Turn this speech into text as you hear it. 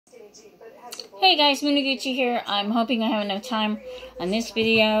Hey guys, Minaguchi here. I'm hoping I have enough time on this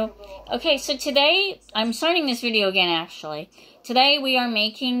video. Okay, so today, I'm starting this video again actually. Today we are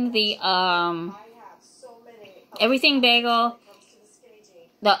making the, everything bagel.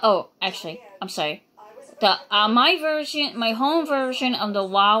 I'm sorry. My home version of the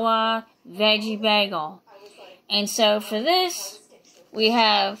Wawa veggie bagel. And so for this, we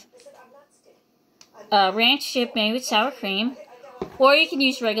have ranch dip made with sour cream. Or you can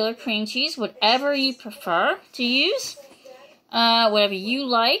use regular cream cheese, whatever you prefer to use. Whatever you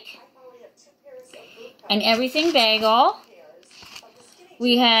like. And everything bagel.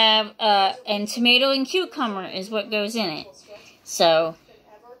 We have, and tomato and cucumber is what goes in it. So,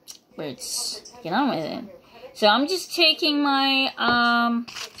 let's get on with it. So I'm just taking my,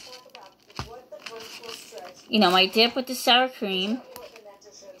 my dip with the sour cream.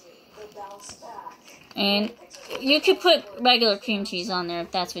 And you could put regular cream cheese on there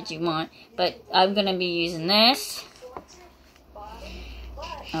if that's what you want. But I'm going to be using this.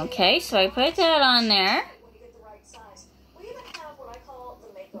 Okay, so I put that on there.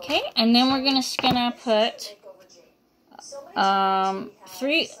 Okay, and then we're gonna put around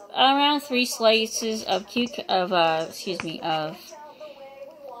 3 slices of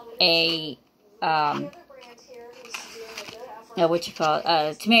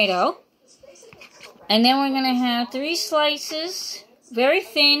tomato. And then we're gonna have 3 slices, very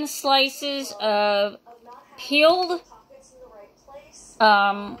thin slices of peeled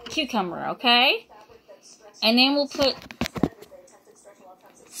cucumber, okay? And then we'll put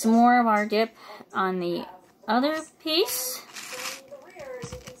some more of our dip on the other piece.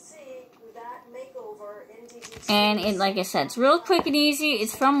 And like I said, it's real quick and easy.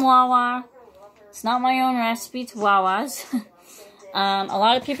 It's from Wawa. It's not my own recipe, it's Wawa's. A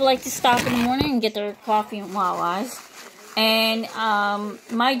lot of people like to stop in the morning and get their coffee in Wawa's. And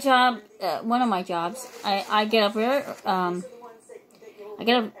my job, one of my jobs, I get up here,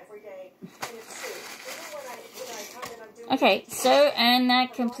 okay, so, and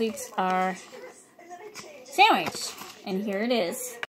that completes our sandwich. And here it is.